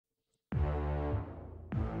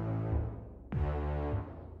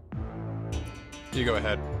You go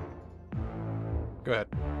ahead. Go ahead.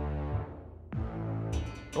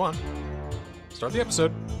 Go on. Start the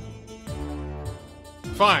episode.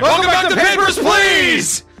 Fine. Welcome back to Papers,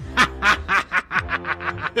 Please!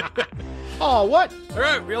 Oh, what?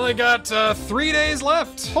 Alright, we only got 3 days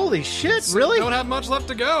left. Holy shit, So really? Don't have much left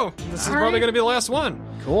to go. This is All probably right. going to be the last one.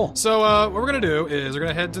 Cool. So, what we're going to do is we're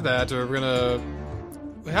going to head to that. We're going to...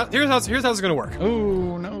 Here's how it's going to work.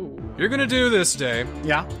 Oh, no. You're going to do this day.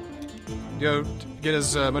 Yeah. You know, get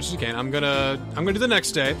as much as you can. I'm gonna do the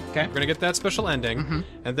next day. Okay. We're gonna get that special ending,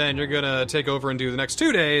 and then you're gonna take over and do the next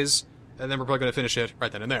 2 days, and then we're probably gonna finish it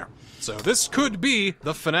right then and there. So this could be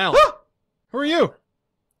the finale. Who are you?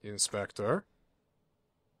 Inspector.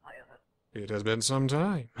 It has been some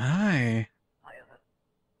time. Hi.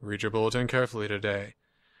 Read your bulletin carefully today.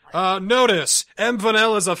 Notice! M.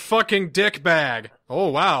 Vanel is a fucking dick bag. Oh,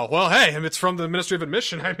 wow. Well, hey, if it's from the Ministry of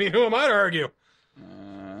Admission, I mean, who am I to argue?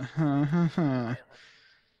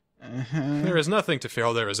 There is nothing to fear.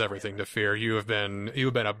 Oh, there is everything to fear. You've been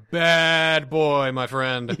a bad boy, my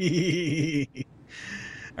friend.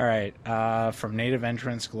 All right. From native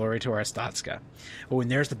entrance, glory to Aristatska. Oh, and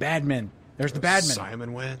there's the badman. There's the badman.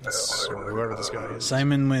 Simon wins, or whoever this guy is.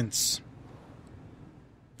 Simon Wintz.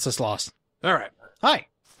 It's just lost. All right. Hi.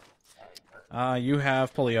 You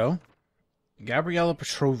have Polio. Gabriela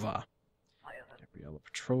Petrova.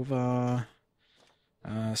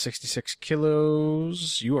 66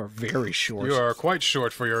 kilos. You are very short. You are quite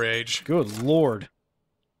short for your age. Good lord.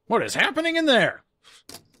 What is happening in there?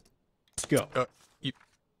 Go.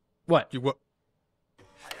 What? What?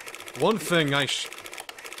 One thing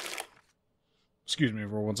Excuse me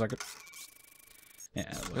for 1 second.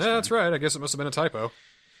 Yeah, that's right. I guess it must have been a typo.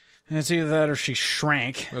 It's either that or she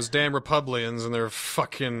shrank. Those damn Republicans and their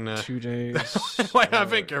fucking... 2 days. Why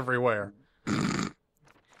have ink everywhere?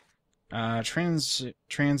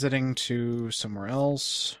 Transiting to somewhere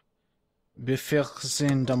else.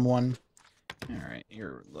 Befirsen one. Alright,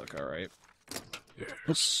 here, look, alright. Yes.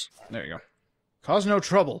 Oops, there you go. Cause no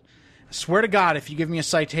trouble. I swear to God, if you give me a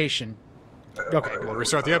citation... Okay. We'll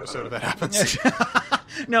restart the episode if that happens.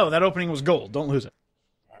 No, that opening was gold. Don't lose it.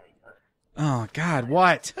 Oh, God,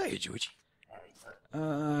 what? Hey, Georgie.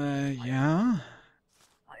 Yeah?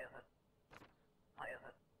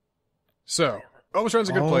 So, Overstrand's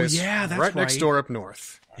a good place. Yeah, that's right next right. door up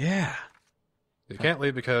north. Yeah. You can't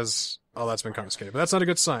leave because all that's been confiscated, but that's not a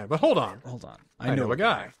good sign. But hold on. Hold on. I know a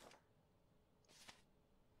guy.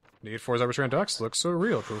 Need for his Overstrand ducks looks so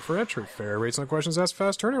real. Proof for entry. Fair rates on questions asked,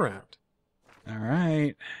 fast turnaround.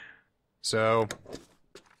 Alright. So,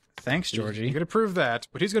 Thanks, you're Georgie. going to prove that,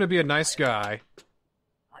 but he's going to be a nice guy,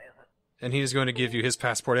 and he's going to give you his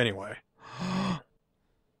passport anyway.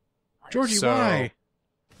 Georgie, So- why?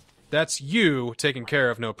 That's you taken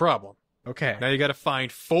care of, no problem. Okay. Now you got to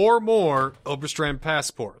find 4 more Overstrand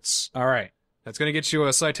passports. Alright. That's going to get you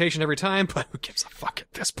a citation every time, but who gives a fuck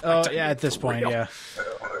at this point? Oh, yeah, at this point, yeah.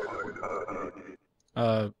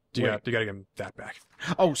 You got to give him that back.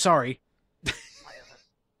 Oh, sorry.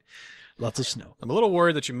 Lots of snow. I'm a little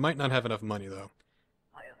worried that you might not have enough money, though.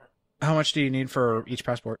 How much do you need for each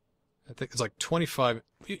passport? I think it's like 25.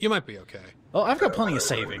 You might be okay. Oh, I've got plenty of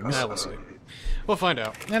savings. We'll see. We'll find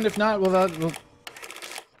out. And if not, well, we'll...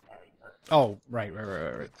 Oh, right.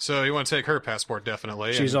 So you want to take her passport,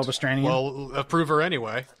 definitely. She's and, Overstrandian? Well, approve her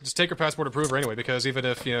anyway. Just take her passport, approve her anyway, because even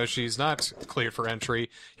if, she's not cleared for entry,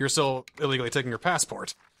 you're still illegally taking her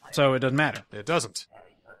passport. So it doesn't matter. It doesn't.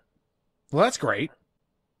 Well, that's great.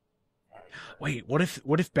 Wait, what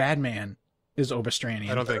if Badman is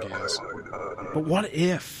Overstrandian? I don't think he is. But what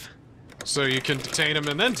if? So you can detain him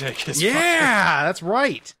and then take his Yeah, that's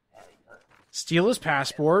right. Steal his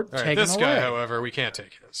passport, All right, take this him guy, away. however, we can't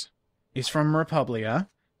take his. He's from Republia.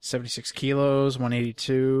 76 kilos,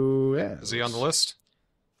 182. Yeah, Is he on the list?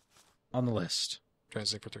 on the list.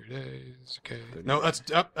 Transiting for 30 days. Okay. No, that's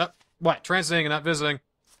up. What? Transiting and not visiting.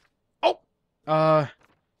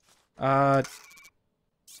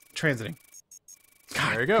 Transiting.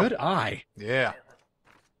 God, There you go. good eye. Yeah.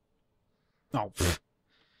 Oh, pfft.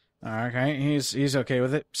 Okay, he's okay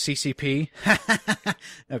with it. CCP.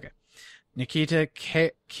 Okay. Nikita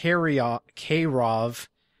Karov.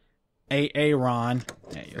 Aaron.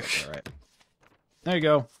 Yeah, you're all right. There you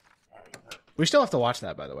go. We still have to watch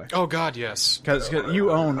that, by the way, Oh God, yes. because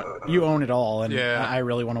you own it all, and Yeah. I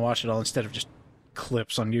really want to watch it all instead of just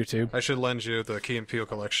clips on YouTube. I should lend you the Key and Peele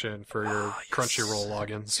collection for your Crunchyroll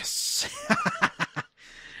logins.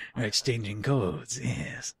 Exchanging codes,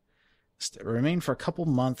 yes. Remain for a couple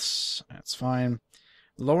months. That's fine.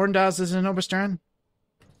 Lorendaz is in Oberstrand?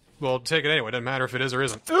 Well, take it anyway. Doesn't matter if it is or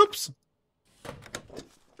isn't. Oops!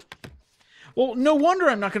 Well, no wonder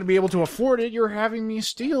I'm not going to be able to afford it. You're having me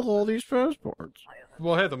steal all these passports.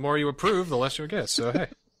 Well, hey, the more you approve, the less you'll get, so hey.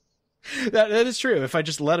 That is true. If I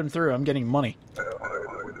just let him through, I'm getting money.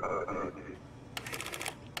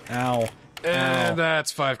 Ow. And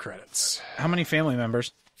that's 5 credits. How many family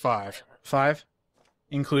members? 5. 5?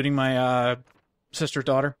 Including my, sister,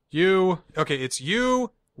 daughter? Okay, it's you,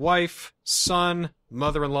 wife, son,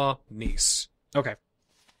 mother-in-law, niece. Okay.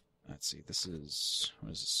 Let's see, this is...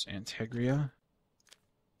 What is this? Antegria?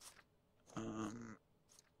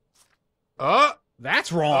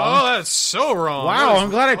 That's wrong. Oh, that's so wrong. Wow,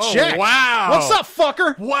 I'm glad I checked. Wow. What's up,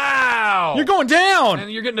 fucker? Wow. You're going down.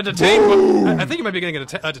 And you're getting a detain bonus. I think you might be getting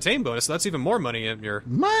a detain bonus, so that's even more money in your...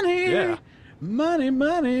 Money. Yeah.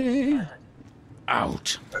 Money.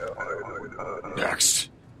 Out.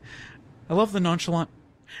 Next. I love the nonchalant.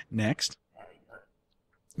 Next.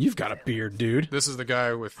 You've got a beard, dude. This is the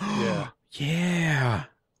guy with... Yeah. Yeah.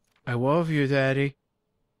 I love you, Daddy.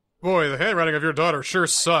 Boy, the handwriting of your daughter sure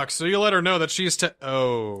sucks, so you let her know that she's It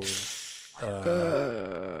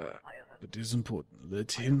is important.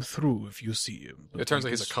 Let him through if you see him. It turns out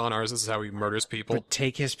he's a con artist. This is how he murders people. But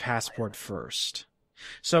take his passport first.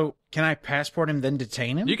 So, can I passport him, then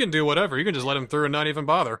detain him? You can do whatever. You can just let him through and not even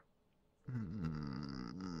bother.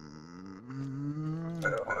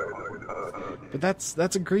 But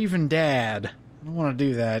that's a grieving dad. I don't want to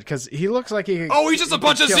do that, because he looks like he could... Oh, he's just a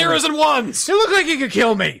bunch of zeros and ones! He looks like he could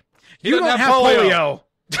kill me! You doesn't don't have have polio!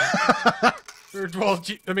 Well,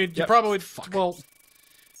 I mean, you probably... Well,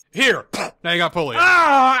 here! Now you got polio.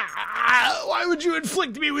 Why would you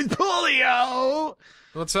inflict me with polio?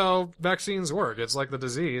 That's how vaccines work. It's like the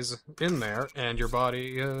disease in there, and your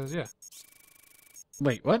body, yeah.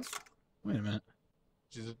 Wait, what? Wait a minute.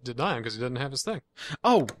 You deny him because he doesn't have his thing.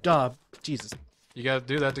 Oh, duh. Jesus. You gotta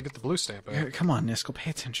do that to get the blue stamp out. Come on, Niskel, pay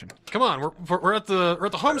attention. Come on, we're at the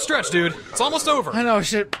home stretch, dude. It's almost over. I know,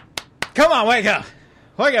 shit. Come on, wake up.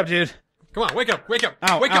 Wake up, dude. Come on, wake up.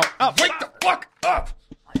 Ow, wake ow, up. ow. Wake the fuck up.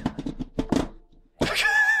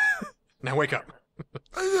 Now wake up.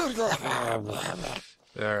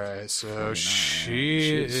 Alright, so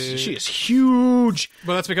she is huge.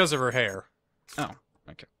 Well, that's because of her hair. Oh,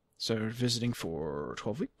 okay. So visiting for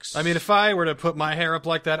 12 weeks? I mean, if I were to put my hair up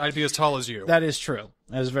like that, I'd be as tall as you. That is true.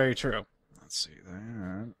 That is very true. Let's see.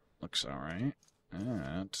 That looks alright.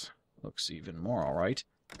 That looks even more alright.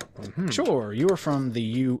 Mm-hmm. Sure, you are from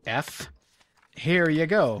the UF. Here you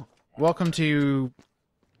go. Welcome to...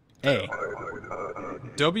 A.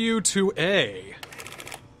 W2A.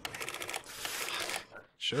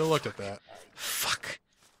 Should have looked at that. Fuck.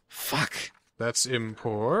 That's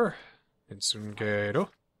impor. Insungero.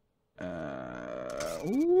 Oh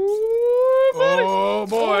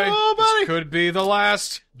boy. Oh, buddy. This could be the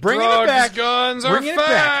last. Bringing Drugs, it back. guns are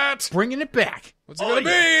fat. Bringing it back. What's it gonna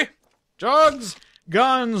be? Drugs,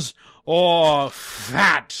 guns, or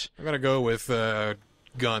fat. I'm gonna go with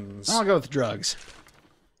guns. I'll go with drugs.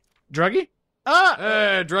 Druggy?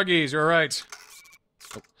 Hey, druggies, you're right.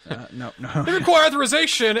 No. They require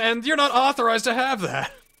authorization, and you're not authorized to have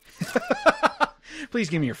that. Please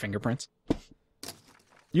give me your fingerprints.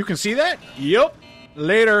 You can see that? Yep.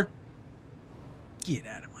 Later. Get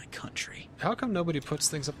out of my country. How come nobody puts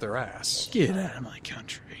things up their ass? Get out of my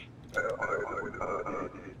country.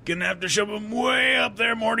 Gonna have to shove them way up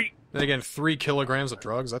there, Morty. Then again, 3 kilograms of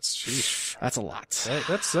drugs, that's sheesh. That's a lot.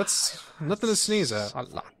 That's nothing to sneeze at. A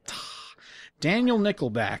lot. Daniel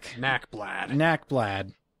Nickelback.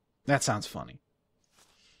 Knackblad. That sounds funny.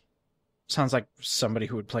 Sounds like somebody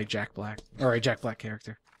who would play Jack Black. Or a Jack Black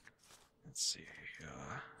character. Let's see.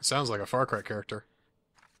 Sounds like a Far Cry character.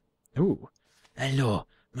 Ooh. Hello.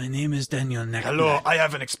 My name is Daniel Nickelback. Hello, I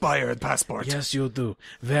have an expired passport. Yes, you do.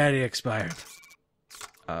 Very expired.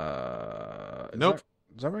 Nope.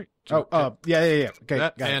 Is that right? Oh, yeah. Okay,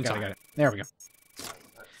 That got and it. time. There we go.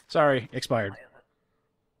 Sorry, expired.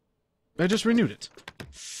 I just renewed it.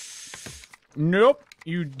 Nope,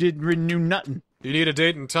 you did renew nothing. You need a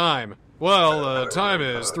date and time. Well, time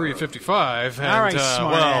is 3:55. And, All right,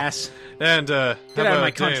 smart ass. And, Get out of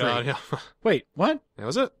my country. Wait, what? That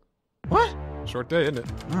was it. What? Short day, isn't it?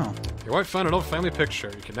 Oh. Your wife found an old family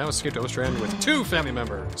picture. You can now escape to Ostrand with 2 family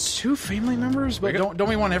members. 2 family members? But don't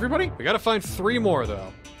we want everybody? We gotta find 3 more,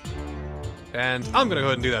 though. And I'm gonna go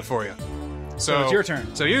ahead and do that for you. So it's your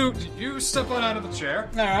turn. So you step on out of the chair.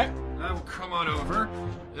 All right. I will come on over.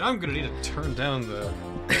 And I'm gonna need to turn down the...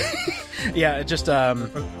 Yeah, just,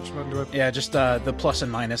 Which button do I... yeah, just, the plus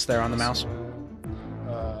and minus there on the mouse.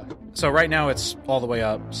 So right now it's all the way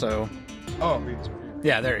up, so... Oh, these are here.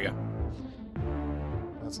 Yeah, there you go.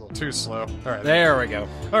 That's a little too slow. All right. There we go.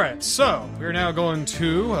 All right, so we're now going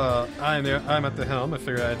to. I'm at the helm. I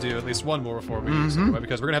figured I'd do at least one more before we use it,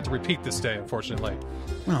 because we're gonna have to repeat this day, unfortunately.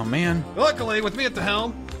 Oh man. Luckily, with me at the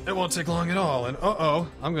helm, it won't take long at all. And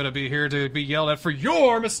I'm gonna be here to be yelled at for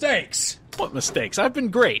your mistakes. What mistakes? I've been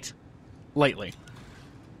great lately.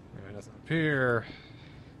 All right, nothing up here.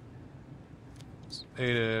 Let's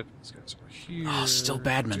ate it. Let's go over here. Oh, still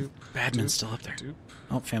Badman. Doop, Badman's doop, still up there. doop.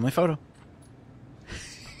 Oh, family photo.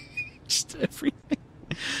 Just everything.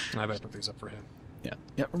 I better put these up for him.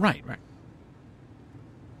 Yeah. Right.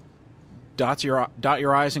 Dot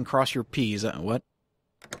your I's and cross your P's. What?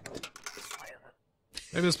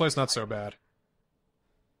 Maybe this place not so bad.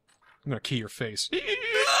 I'm gonna key your face.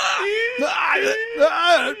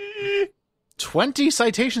 20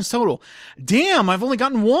 citations total. Damn, I've only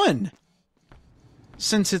gotten one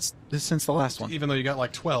since the last one. Even though you got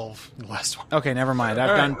like 12 in the last one. Okay, never mind. I've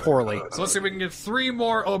All right. done poorly. So let's see if we can get 3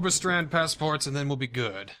 more Oberstrand passports, and then we'll be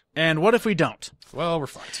good. And what if we don't? Well, we're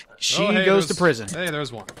fucked. She hey, goes to prison. Hey,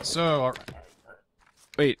 there's one. So, all right.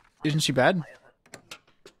 Wait, isn't she bad?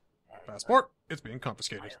 Passport. It's being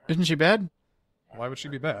confiscated. Isn't she bad? Why would she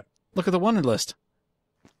be bad? Look at the wanted list.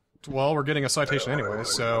 Well, we're getting a citation anyway,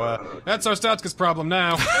 so that's our Statska's problem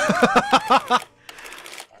now.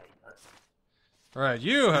 All right,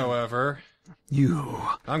 you, however...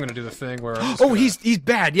 I'm gonna do the thing where... He's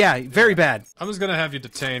bad, yeah, very bad. I'm just gonna have you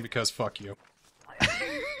detained because fuck you.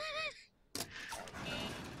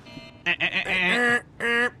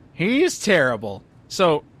 He's terrible.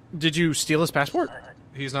 So, did you steal his passport?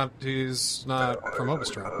 He's not from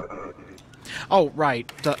Oberstrand. Oh,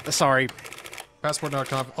 right. Sorry.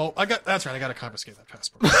 Passport.com. Oh, that's right, I gotta confiscate that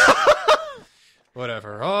passport.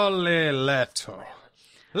 Whatever. Ole leto.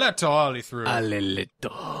 Leto ollie through. Get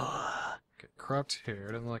cropped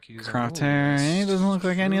hair. Doesn't look like he's Cropped hair. He doesn't look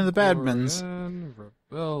like any of the Badmans.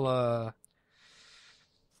 Rabilla.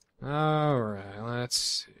 Alright, let's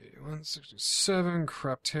see. 167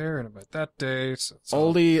 cropped hair, and about that day, so it's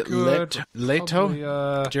all Ole good. Leto?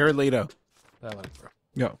 Probably, Jared Leto. let him through.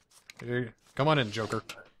 Go. Here, come on in, Joker.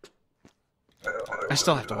 I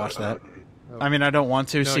still have to watch that. I mean, I don't want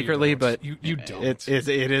to secretly, you don't. but you don't. It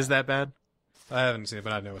is that bad. I haven't seen it,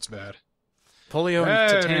 but I know it's bad. Polio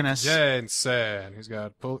and tetanus. Jane San. He's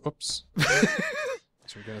got oops.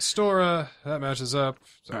 So we got Astora. That matches up.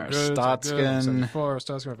 So Alright, good. Stotskin. 74.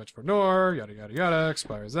 Stotskin. Revenge for Nor. Yada yada yada.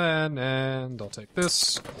 Expires then, and I'll take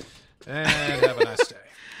this. And have a nice day.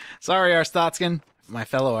 Sorry, Arstotzkin. My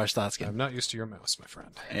fellow Arstotzkin. I'm not used to your mouse, my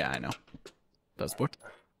friend. Yeah, I know. That's what.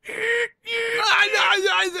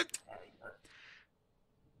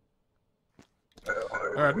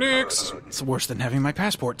 Alright, next. It's worse than having my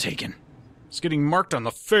passport taken. It's getting marked on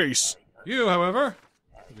the face. You, however,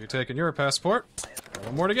 will be taking your passport. Got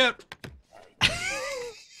one more to get.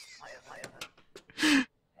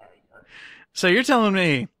 So you're telling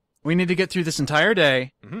me we need to get through this entire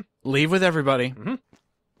day, leave with everybody,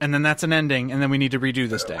 and then that's an ending, and then we need to redo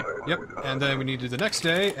this day. Yep, and then we need to do the next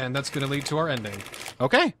day, and that's going to lead to our ending.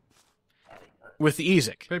 Okay. With the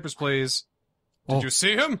Ezek. Papers, please. Did you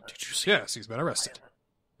see him? Did you see? Yes, he's been arrested.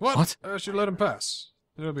 What? I should let him pass.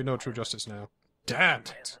 There'll be no true justice now. Damn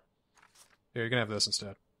it. Here, you can have this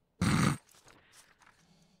instead.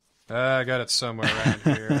 I got it somewhere around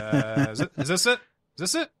here. Is this it? Is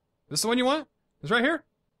this it? Is this the one you want? Is it right here?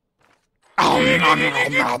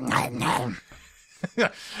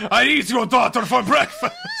 I eat your daughter for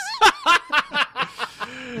breakfast!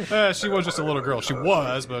 She was just a little girl. She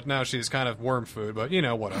was, but now she's kind of worm food, but you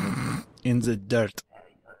know, whatever. In the dirt.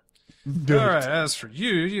 Alright, as for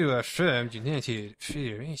you, you have filmed United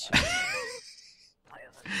Federation.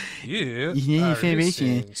 You are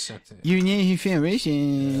missing something. United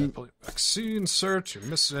Federation. Polio vaccine search, you're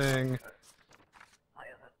missing.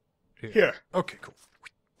 Here. Okay, cool.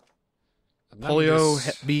 Polio,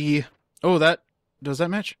 Hep B. Oh, does that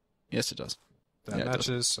match? Yes, it does. That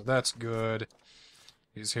matches, so that's good.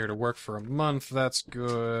 He's here to work for a month. That's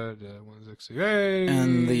good. 168.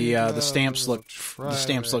 And the stamps look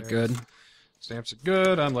good. Stamps are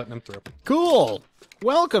good. I'm letting him through. Cool.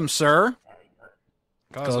 Welcome, sir.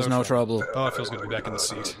 Cause no trouble. Oh, it feels good to be back in the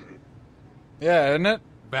seat. Yeah, isn't it?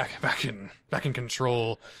 Back in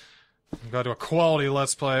control. Got to a quality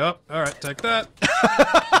let's play. Oh, all right, take that.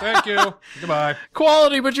 Thank you. Goodbye.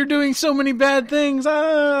 Quality, but you're doing so many bad things.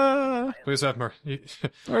 Please have mercy.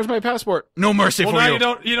 Where's my passport? No mercy Well, for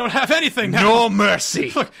now you. you don't have anything now. No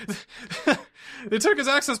mercy. Look, they took his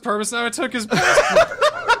access permits. Now it took his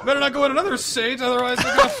passport. Better not go in another state, otherwise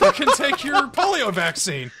they're gonna fucking take your polio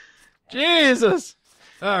vaccine. Jesus.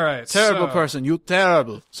 All right. Terrible person. You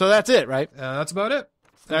terrible. So that's it, right? That's about it.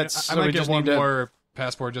 That's I so might we get just one need to- more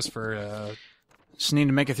passport just for, Just need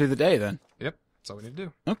to make it through the day, then. Yep, that's all we need to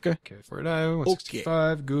do. Okay. Okay, 49,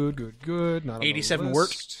 165, good. Not on 87 the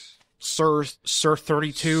worked. list. Sir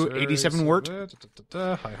 32, Sir, 87 worked.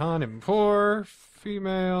 Hi, Han, him poor,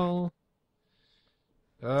 female.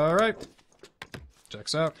 Alright.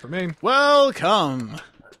 Checks out for me. Welcome.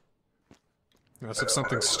 Unless it's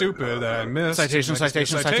something stupid that I missed. Citation. For Oh,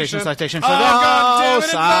 God damn it,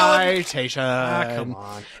 invalid. citation. Come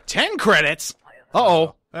on. 10 credits.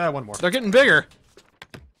 Uh-oh. One more. They're getting bigger.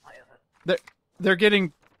 They're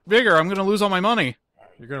getting bigger. I'm going to lose all my money.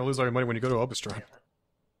 You're gonna lose all your money when you go to Obastron.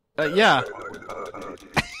 Yeah.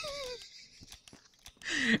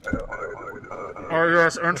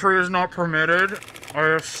 yes, entry is not permitted. I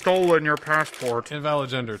have stolen your passport. Invalid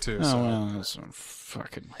gender, too. Oh, So. well, this one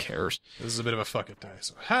fucking cares. This is a bit of a fuck it day.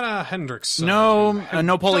 So, Hannah Hendricks. No,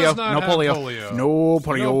 no polio. Does not No have polio. polio. No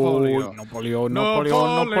polio. polio. No polio. No polio.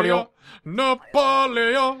 No polio. No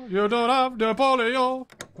polio. You don't have the polio.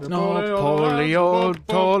 The No polio.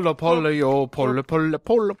 Polo polio.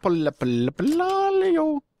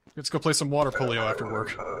 Polio. Let's go play some water polio after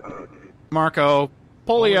work. Marco.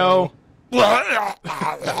 Polio.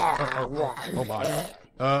 Oh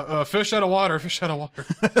my. Fish out of water. Fish out of water.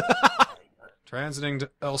 Transiting to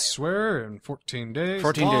elsewhere in 14 days.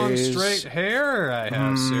 14 Long, days. straight hair. I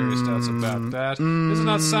have serious doubts about that. Does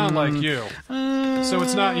not sound like you. So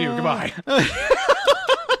it's not you. Goodbye.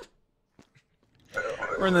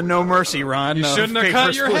 We're in the No Mercy run. You shouldn't have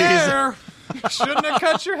cut your hair. You shouldn't have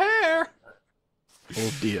cut your hair.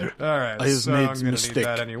 Oh dear. All right. I have so made I'm gonna mistake. need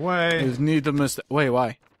that anyway. I need the mistake. Wait,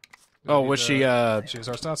 why? Oh, was she, She was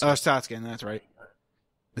our stats. Oh, Statskin, that's right.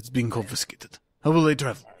 It's being confiscated. How will I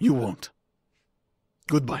travel? You won't.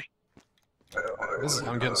 Goodbye.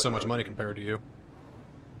 I'm getting so much money compared to you.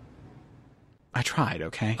 I tried,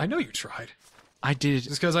 okay? I know you tried. I did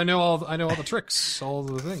Just because I know all the tricks, all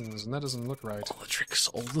the things, and that doesn't look right. all the tricks,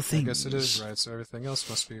 all the I things. guess it is right, so everything else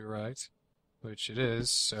must be right. Which it is,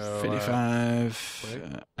 so... 55. wait.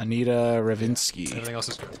 Anita Ravinsky. everything else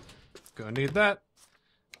is good. Gonna need that.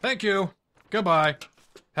 Thank you. Goodbye.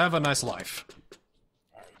 Have a nice life.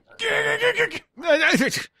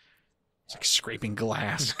 It's like scraping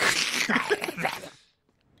glass.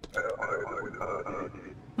 Well,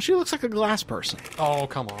 she looks like a glass person. Oh,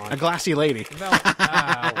 come on. A glassy lady. Well.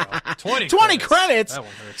 20 credits? That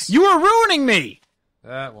one hurts. You are ruining me!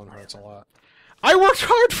 That one hurts a lot. I worked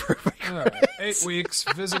hard for my Alright, credits. 8 weeks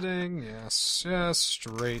visiting. Yes,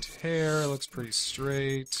 straight hair. Looks pretty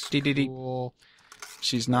straight. Dee-dee-dee. Cool.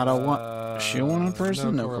 She's not a one. She a one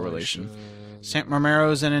person? No correlation. correlation. St.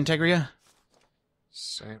 Marmero's in Integria?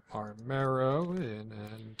 St. Marmero in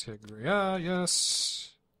Antigua, yes.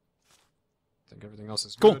 I think everything else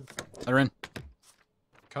is Cool. good. They're in.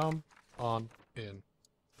 Come on in.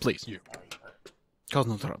 Please. You. Cause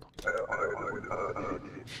no trouble.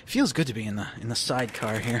 Feels good to be in the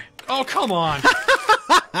sidecar here. Oh, come on!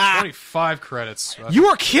 25 credits. You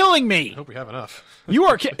are killing I me! hope we have enough. You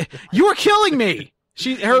are killing me!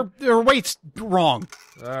 Her weight's wrong.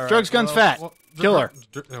 All right, Drugs, guns, fat. Kill her.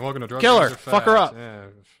 Welcome to drugs, Kill her. guns, are Fuck her fat. up. Yeah.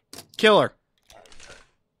 Kill her.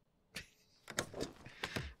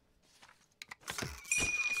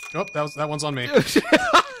 Oh, that one's on me.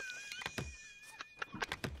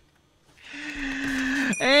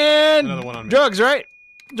 And Another one on me. drugs, right?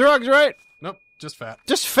 Drugs, right? Nope, just fat.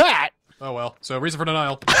 Just fat. Oh well. So reason for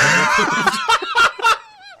denial.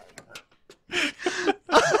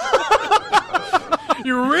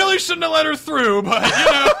 You really shouldn't have let her through, but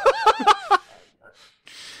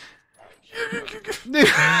you know.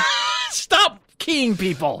 Stop keying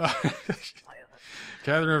people.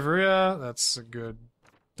 Catherine Rivera, that's a good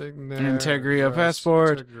thing there. Integria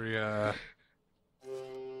passport. Integria.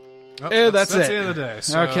 Oh, That's that's it. the end of the day.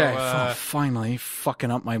 So, Okay, finally fucking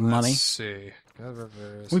up my money. Let's see.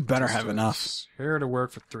 We better have enough. Here to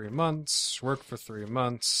work for 3 months. Work for 3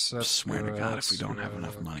 months. That's Swear to good. God, if we don't have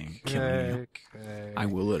enough money, I'm killing you. Okay. I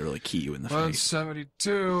will literally key you in the face.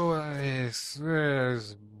 172.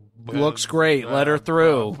 Looks great. Let her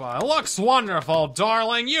through. Looks wonderful,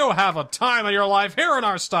 darling. You have a time of your life here in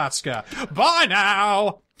our Statska. Bye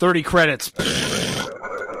now. 30 credits.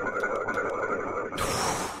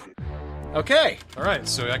 Okay. All right,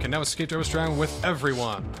 so I can now escape to Ostrand with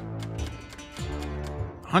everyone.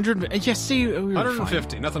 100. Yeah, see, we were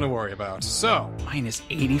 150, nothing to worry about. So, fine. Minus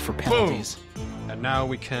 80 for penalties. and now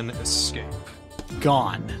we can escape.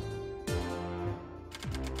 Gone.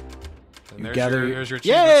 And there's gather- your achievements.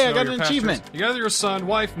 Yay, I Know got your an past achievement. trips. You gather your son,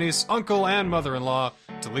 wife, niece, uncle, and mother-in-law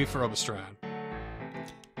to leave for Ostrand.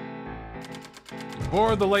 You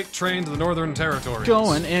board the late train to the Northern Territories.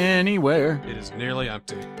 Going anywhere. It is nearly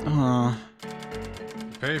empty.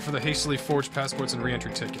 Pay for the hastily forged passports and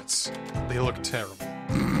re-entry tickets. They look terrible.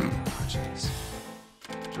 Oh, jeez.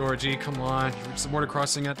 Georgie, come on. You reached the border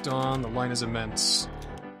crossing at dawn. The line is immense.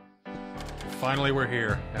 Finally, we're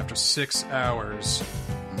here. After 6 hours.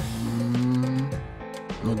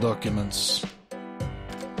 No documents.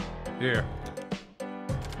 Here.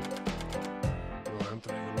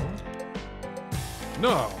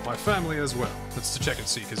 No, my family as well. That's to check and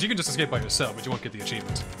see, because you can just escape by yourself, but you won't get the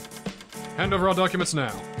achievement. Hand over all documents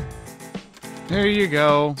now. There you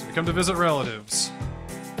go. So we come to visit relatives.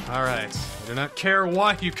 Alright. I do not care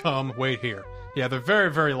why you come, wait here. Yeah, they're very,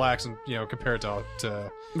 very lax, and compared to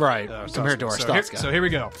Right, compared to our stuff. So here we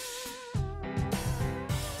go.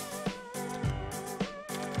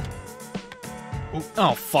 Ooh.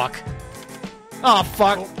 Oh, fuck. Oh,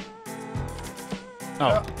 fuck.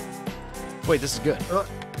 Oh. Wait, this is good.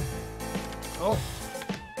 Oh.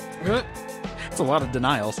 Good. It's a lot of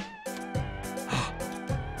denials.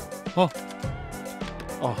 Oh.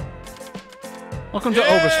 Oh. Welcome to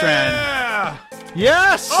Oberstrand. Yeah!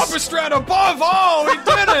 Yes! Oberstrand above all! We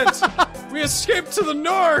did it! We escaped to the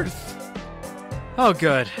north! Oh,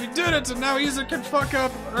 good. We did it, and now Isa can fuck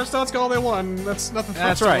up our stats all they want. That's nothing for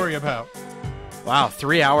us to worry about. Wow,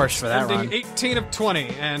 3 hours for that ending run. 18 of 20,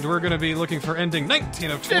 and we're gonna be looking for ending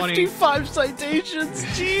 19 of 20. 55 citations!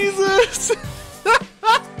 Jesus!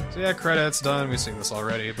 So yeah, credits done. We've seen this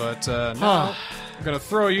already, but now I'm gonna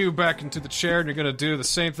throw you back into the chair, and you're gonna do the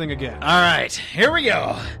same thing again. Alright, here we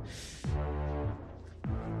go.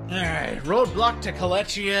 Alright, roadblock to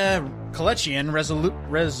Kalechian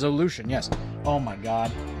resolution, yes. Oh my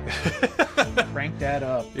god. Crank that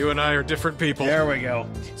up. You and I are different people. There we go.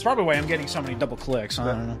 It's probably why I'm getting so many double clicks. I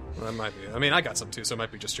don't know. That might be. I mean, I got some too, so it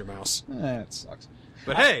might be just your mouse. That sucks.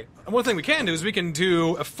 But hey, one thing we can do is we can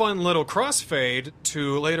do a fun little crossfade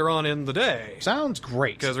to later on in the day. Sounds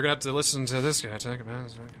great. Because we're going to have to listen to this guy talk about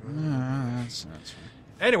it. That's fine.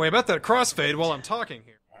 Anyway, about that crossfade while I'm talking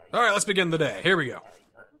here. Alright, let's begin the day. Here we go.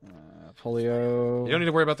 Polio. You don't need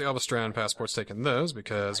to worry about the Oberstrand passports taking those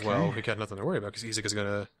because, well, we got nothing to worry about because Isaac is going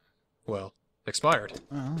to, well, expired.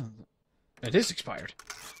 It is expired.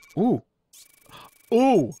 Ooh.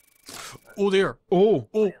 Ooh. Oh dear. Oh.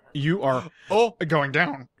 Oh. You are going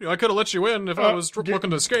down. I could have let you in if I was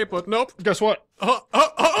looking to escape, but nope. Guess what? You're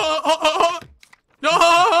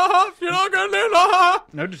not getting in.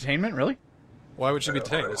 No detainment, really? Why would she be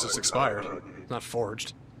detained? It's just expired. Not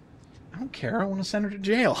forged. I don't care. I want to send her to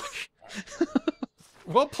jail.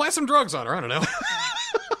 Well, plant some drugs on her. I don't know.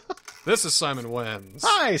 This is Simon Wenz.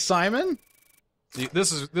 Hi, Simon.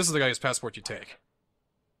 This is the guy whose passport you take.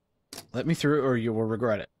 Let me through, or you will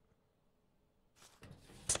regret it.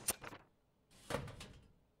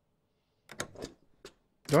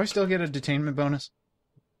 Do I still get a detainment bonus?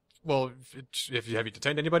 Well, have you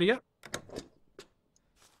detained anybody yet?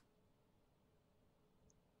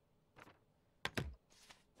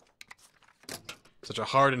 Such a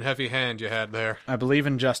hard and heavy hand you had there. I believe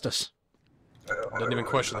in justice. Doesn't even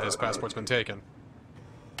question that his passport's been taken.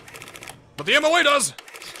 But the MOA does!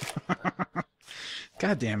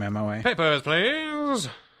 Goddamn MOA. Papers, please.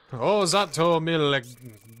 Ozato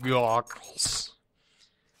Milegokls.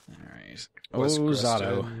 Alright.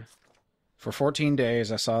 Ozato. For 14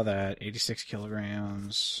 days, I saw that. 86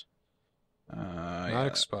 kilograms. Not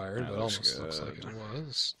expired, but almost looks like it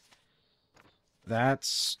was.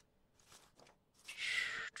 That's...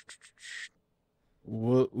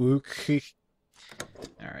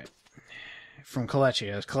 Alright. From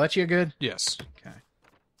Kalechia. Is Kalechia good? Yes. Okay.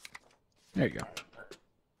 There you go.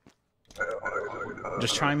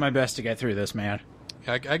 Just trying my best to get through this, man.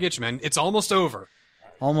 I get you, man. It's almost over.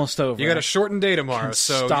 Almost over. You got a shortened day tomorrow,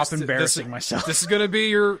 so stop embarrassing myself. This is gonna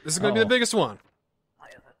be be the biggest one.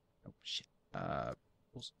 Oh shit.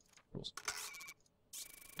 Rules.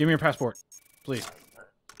 Give me your passport, please.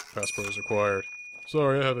 Passport is required.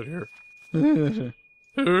 Sorry, I have it here. Here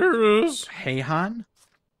it is. Hey Han?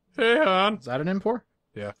 Hey Han. Is that an import?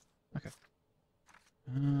 Yeah. Okay.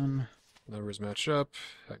 Numbers match up.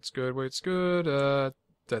 Height's good. Weight's good. I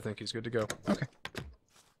think he's good to go. Okay.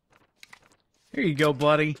 Here you go,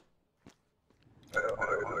 buddy.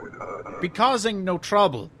 Be causing no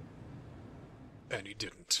trouble. And he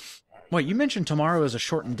didn't. Wait, you mentioned tomorrow is a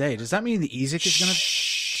shortened day. Does that mean the Ezek is gonna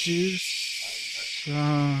do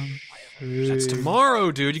something? That's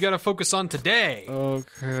tomorrow, dude. You gotta focus on today.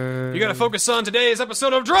 Okay. You gotta focus on today's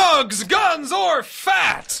episode of Drugs, Guns, or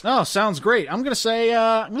Fat! Oh, sounds great. I'm gonna say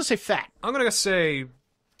fat. I'm gonna say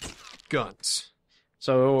guns.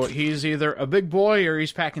 So he's either a big boy or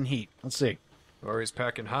he's packing heat. Let's see. Or he's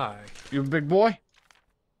packing high. You a big boy?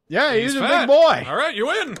 Yeah, he's a fat. big boy. All right, you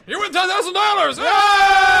win. You win $10,000.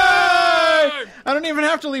 Yay! time! I don't even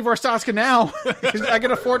have to leave Arstotzka now. I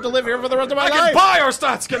can afford to live here for the rest of my I life. can buy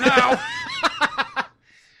Arstotzka now!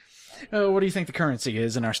 What do you think the currency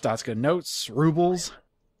is in Arstotzka? Notes? Rubles?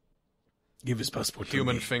 Give his passport to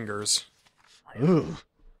Human me. fingers. Ooh.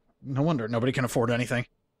 No wonder nobody can afford anything.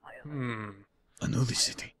 I know this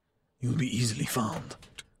city. You'll be easily found.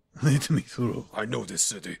 Let me through. I know this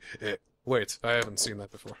city. Wait, I haven't seen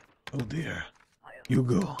that before. Oh dear. You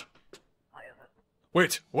go.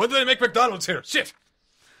 Wait, when did they make McDonald's here? Shit!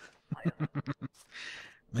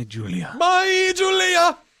 My Julia. My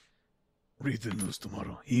Julia! Read the news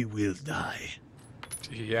tomorrow. He will die.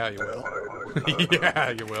 Yeah, you will. Yeah,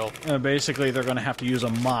 you will. Basically, they're going to have to use a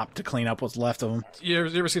mop to clean up what's left of them. You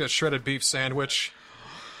ever seen a shredded beef sandwich?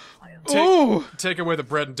 Ooh! Take away the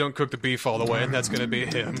bread and don't cook the beef all the way, and that's gonna be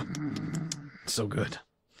him. So good.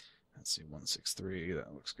 Let's see, 163.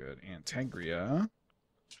 That looks good. Antegria.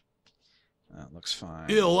 That looks fine.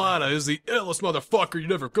 Ilana is the illest motherfucker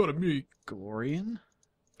you'd ever go to meet. Glorian?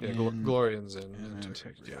 Yeah, Glorian's in.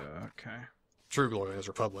 Antegria, okay. True Glorian is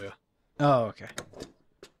Republia. Oh, okay.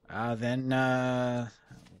 Then, that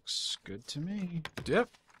looks good to me. Yep.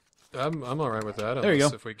 I'm alright with that. There you go.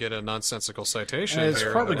 If we get a nonsensical citation It's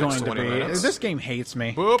here probably in the going next to 20 be. minutes. This game hates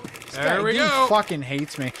me. Boop. There we He go. fucking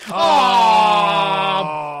hates me.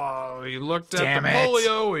 Oh, he looked at Damn the it.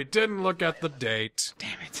 polio. He didn't look at the date.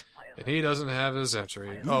 Damn it. And he doesn't have his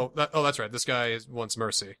entry. Oh, that's right. This guy wants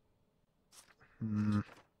mercy. You're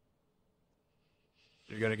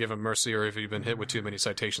gonna give him mercy, or have you been hit with too many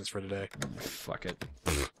citations for today? Fuck it.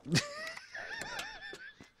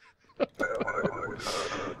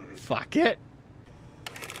 Fuck it.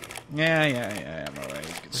 Yeah, I'm alright.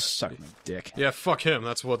 You can suck my dick. Yeah, fuck him.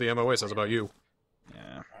 That's what the MOA says about you.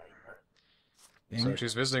 Yeah. So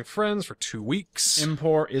she's visiting friends for 2 weeks.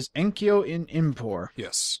 Impor is Enkyo in Impor.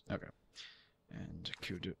 Yes. Okay. And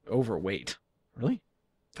Q overweight. Really?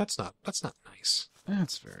 That's not nice.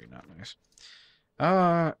 That's very not nice.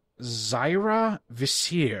 Zyra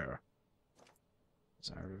Visir.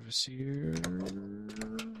 Zyra Visir.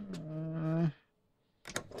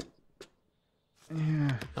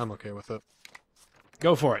 Yeah. I'm okay with it.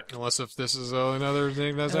 Go for it. Unless if this is another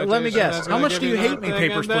thing that's Let me guess. that's How gonna much give do you hate me, nothing,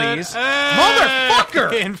 Papers, and then- Please?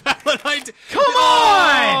 Motherfucker! Invalid ID. Come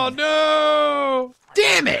Oh on! no!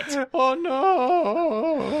 Damn it! Oh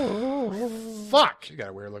no! Fuck! She's got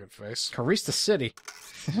a weird looking face. Karista City.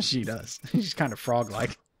 She does. She's kind of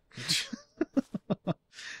frog-like.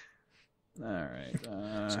 Alright.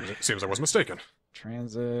 Seems I was mistaken.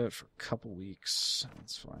 Transit for a couple weeks.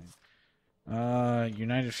 That's fine.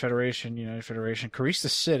 United Federation. Karista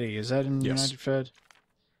City. Is that in Yes. United Fed?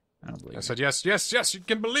 I don't believe I it. said yes. You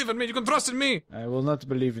can believe in me. You can trust in me. I will not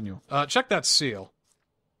believe in you. Check that seal.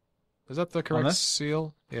 Is that the correct this?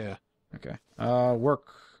 seal? Yeah. Okay. Work.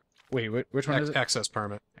 Wait, which one is it? Access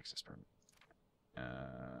permit. Access permit.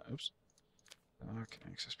 Oops. Okay,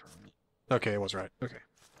 access permit. Okay, it was right. Okay.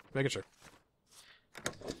 Making sure.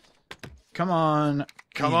 Come on.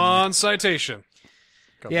 Come on, citation.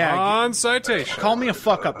 Come Yeah, on, citation. Call me a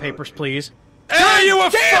fuck up, Papers, please. Hey, you a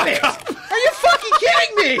Damn fuck it! up! Are you fucking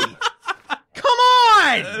kidding me? Come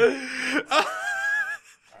on!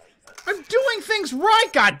 I'm doing things right,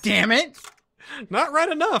 goddammit! Not right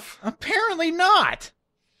enough. Apparently not.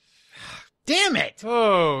 Damn it!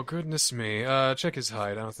 Oh, goodness me. Check his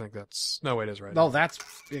height. I don't think that's... No, wait, it is right. Oh, that's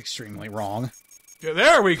extremely wrong. Yeah,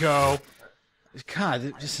 there we go.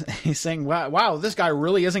 God, he's saying, wow, this guy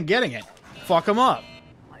really isn't getting it. Fuck him up.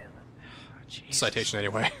 Citation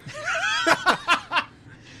anyway.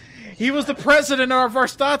 He was the president of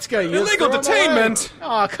Arstotzka. You Illegal threw him detainment.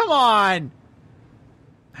 away. Oh, come on.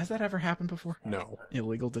 Has that ever happened before? No.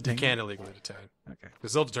 Illegal You detainment? can't illegally detain. Okay.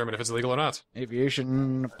 Because they'll determine if it's illegal or not.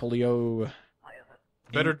 Aviation, polio,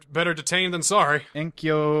 Better detained than sorry.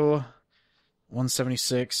 Enkyo,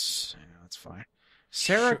 176. Yeah, that's fine.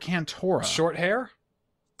 Sarah Cantora. Short hair?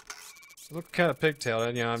 Look kind of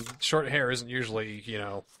pigtailed. And, short hair isn't usually,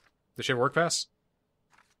 Does she have work pass?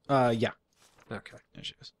 Yeah. Okay. There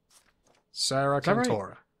she is. Sarah that right?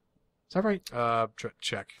 Cantora. Is that right?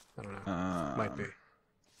 Check. I don't know. Might be.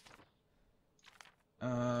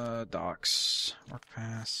 Docs. Work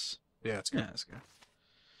pass. Yeah, it's good. Yeah, that's good.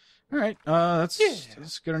 Alright,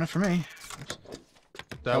 that's good enough for me.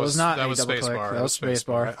 That was not that a was double click. spacebar. That was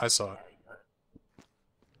spacebar. I saw it.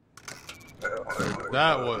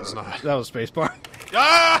 That was not. That was spacebar.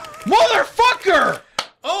 Ah! Motherfucker!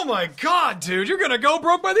 Oh my god, dude! You're gonna go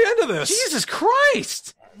broke by the end of this. Jesus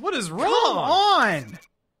Christ! What is wrong? Come on!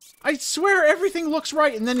 I swear everything looks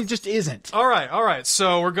right, and then it just isn't. All right.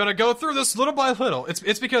 So we're gonna go through this little by little.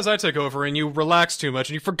 It's because I took over and you relaxed too much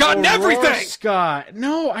and you've forgotten everything. Scott,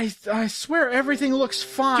 no, I swear everything looks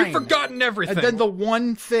fine. You've forgotten everything. And then the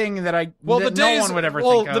one thing that no one would ever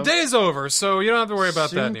think of. The day's over, so you don't have to worry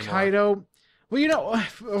about that anymore. Kaido. Well, you know,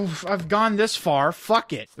 I've gone this far.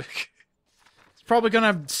 Fuck it. It's probably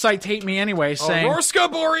gonna citate me anyway, saying Aurora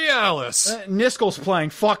Borealis. Niskel's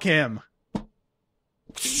playing. Fuck him.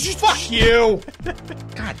 Fuck you!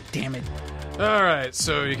 God damn it. Alright,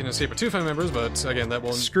 so you can escape with 2 family members, but again, that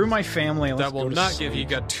will... Screw my family. That will not give you... You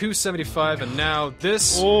got 275, and now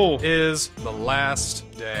this is the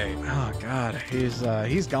last day. Oh, God.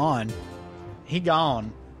 He's gone. He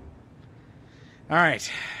gone.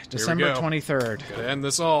 Alright. December 23rd. Gotta end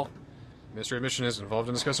this all. Administrative mission is involved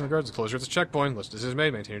in discussing regards to closure of this checkpoint. List decisions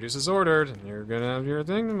made, maintain your duties as ordered, and you're gonna have your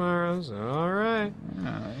thing tomorrow, so alright.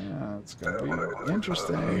 Yeah, it's gonna be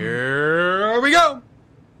interesting. Here we go!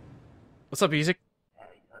 What's up, Isaac?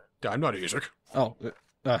 I'm not Isaac. Oh,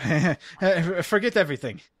 forget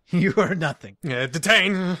everything. You are nothing. Yeah,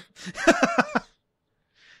 detain!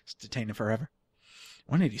 It's detained forever.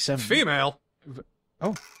 187. Female!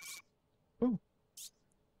 Oh. Oh.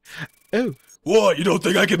 Oh. What? You don't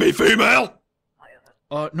think I can be female?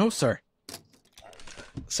 No, sir.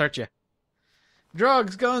 Search ya.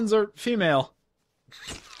 Drugs, guns, or female.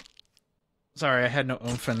 Sorry, I had no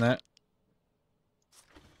oomph in that.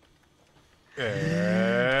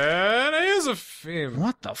 And it is a female.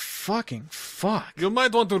 What the fucking fuck? You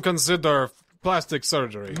might want to consider plastic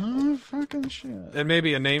surgery. Oh, fucking shit. And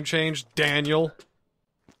maybe a name change, Daniel.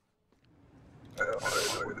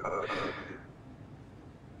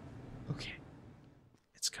 Okay.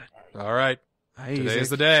 It's good. Alright. Hi, Today's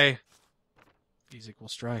the day. Isaac will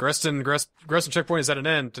strike. Greston checkpoint is at an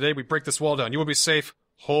end. Today we break this wall down. You will be safe.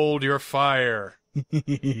 Hold your fire.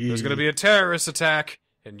 There's gonna be a terrorist attack,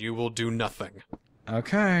 and you will do nothing.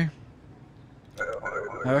 Okay.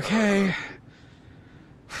 Okay.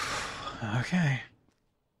 Okay.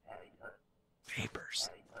 Papers.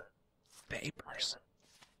 Papers.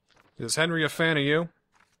 Is Henry a fan of you?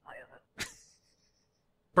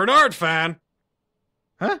 Bernard fan!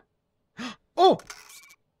 Huh? Oh!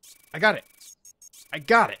 I got it. I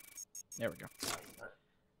got it. There we go.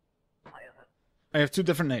 I have 2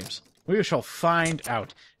 different names. We shall find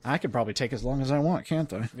out. I could probably take as long as I want,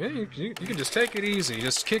 can't I? Yeah, you can just take it easy.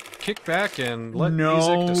 Just kick back and let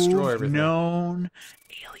music destroy everything. Known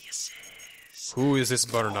aliases. Who is this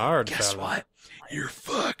Bernard Guess fella? what? You're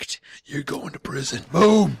fucked. You're going to prison.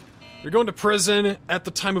 Boom! You're going to prison at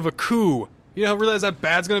the time of a coup. You don't realize that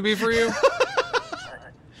bad's gonna be for you?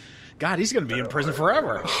 God, he's gonna be in prison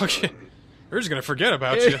forever. Okay. We're just gonna forget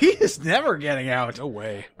about you. He is never getting out. No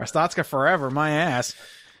way. Arstatska forever, my ass.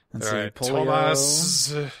 Let's see, Alright, polio.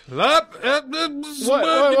 Thomas.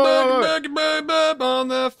 What? On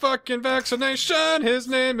the fucking vaccination, his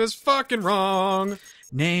name is fucking wrong.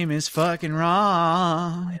 Name is fucking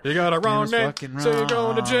wrong. You got a wrong is name, fucking so you're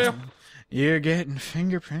going to jail. You're getting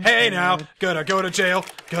fingerprinted. Hey now, gonna go to jail,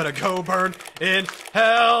 gonna go burn in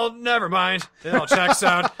hell. Never mind, it all checks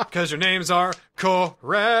out, cause your names are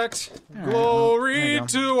correct. Glory well,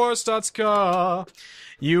 to Arstatska.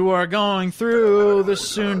 You are going through the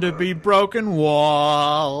soon-to-be broken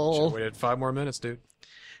wall. Should've waited 5 more minutes, dude.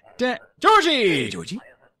 Georgie! Hey, Georgie.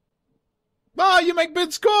 Oh, you make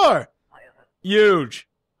bid score! Huge.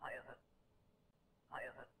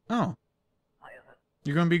 Oh.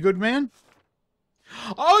 You're gonna be good man?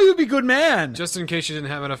 Oh, you'll be good man! Just in case you didn't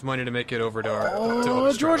have enough money to make it over to our...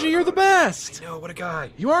 Oh, Georgie, you're the best! No, what a guy.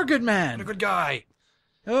 You are a good What a man. good guy.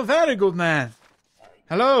 Oh, very good man.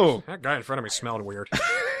 Hello. That guy in front of me smelled weird.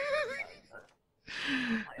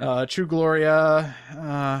 True Gloria,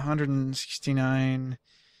 169.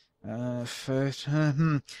 First, I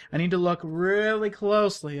need to look really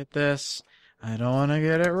closely at this. I don't want to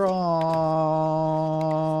get it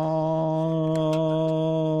wrong.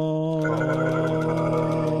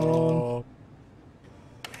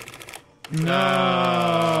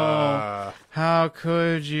 No. How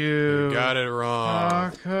could you? You got it wrong.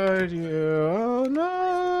 How could you? Oh no.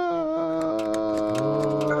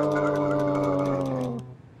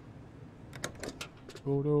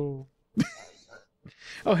 Oh no.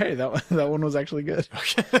 Oh hey, that one was actually good.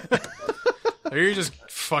 Are you just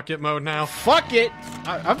fuck it mode now? Fuck it!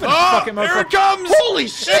 I've been Oh, fucking mode here for... it comes! Holy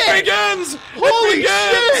shit! It begins! Holy it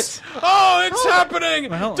begins! shit! Oh, it's happening!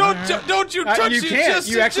 Well, don't you touch you it! can't. Just,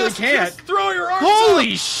 You actually just, can't. Just throw your arms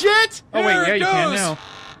Holy up. shit! Oh wait, Here yeah, it you can goes. now.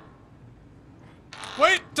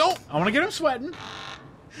 Wait, don't! I want to get him sweating.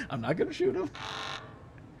 I'm not gonna shoot him.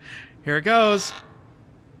 Here it goes.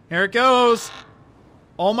 Here it goes.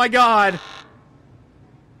 Oh my god!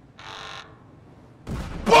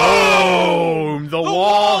 Boom! The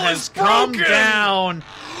wall has come down!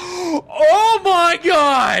 Oh my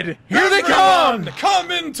god! Here they come!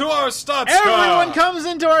 Come into our Statska! Everyone comes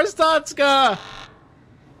into our Statska!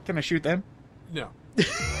 Can I shoot them? No. The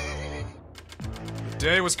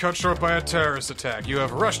day was cut short by a terrorist attack. You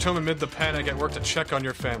have rushed home amid the panic at work to check on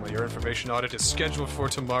your family. Your information audit is scheduled for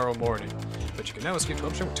tomorrow morning. But you can now escape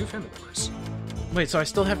corruption with 2 family members. Wait, so I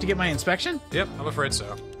still have to get my inspection? Yep, I'm afraid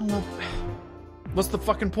so. Well, what's the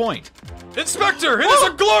fucking point? Inspector, it is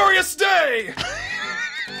a glorious day!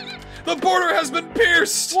 The border has been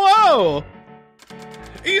pierced! Whoa!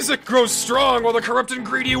 Ezek grows strong while the corrupt and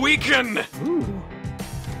greedy weaken! Ooh.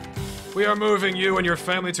 We are moving you and your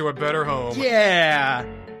family to a better home. Yeah!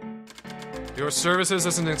 Your services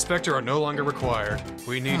as an inspector are no longer required.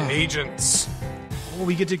 We need agents. Oh,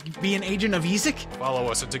 we get to be an agent of Ezek? Follow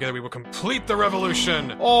us and together we will complete the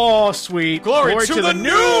revolution. Oh, sweet. Glory to the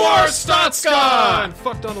new Arstatska! And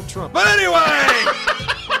fuck Donald Trump. But anyway!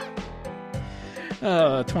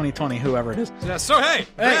 2020, whoever it is. Yeah, so hey,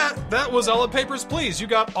 that was all of Papers, Please. You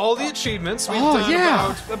got all the achievements. We've Oh, done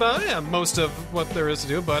yeah. about most of what there is to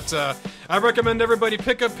do, but I recommend everybody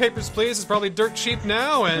pick up Papers, Please. It's probably dirt cheap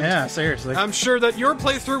now, and Yeah, seriously. I'm sure that your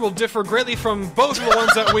playthrough will differ greatly from both of the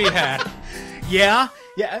ones that we had. Yeah?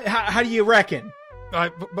 Yeah, how do you reckon?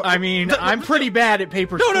 I mean, I'm pretty bad at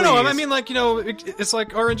Papers, No, Please. I mean, like, you know, it's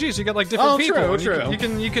like RNG, so you got, like, different people. True.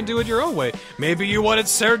 You can do it your own way. Maybe you wanted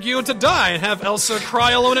Sergio to die and have Elsa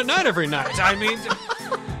cry alone at night every night. I mean,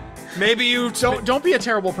 maybe you... Don't be a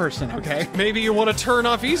terrible person, okay? Maybe you want to turn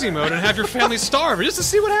off easy mode and have your family starve just to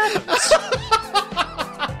see what happens.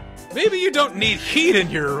 Maybe you don't need heat in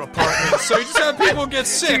your apartment, so you just have people get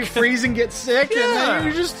So sick. you freeze and get sick, and Yeah. then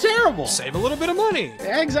you're just terrible. Save a little bit of money.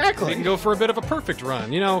 Yeah, exactly. You can go for a bit of a perfect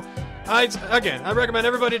run. You know, I recommend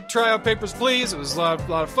everybody to try out Papers, Please. It was a lot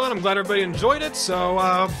of fun. I'm glad everybody enjoyed it.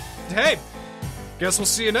 So, hey, guess we'll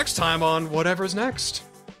see you next time on whatever's next.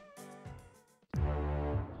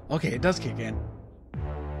 Okay, it does kick in.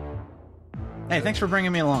 Hey, thanks for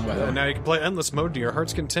bringing me along, by the way. And now you can play endless mode to your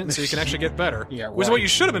heart's content so you can actually get better. Yeah, Which is right. what you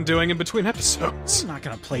should have been doing in between episodes. I'm not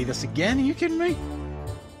gonna play this again. Are you kidding me?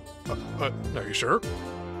 Are you sure?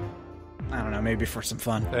 I don't know, maybe for some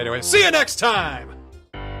fun. Anyway, see you next time!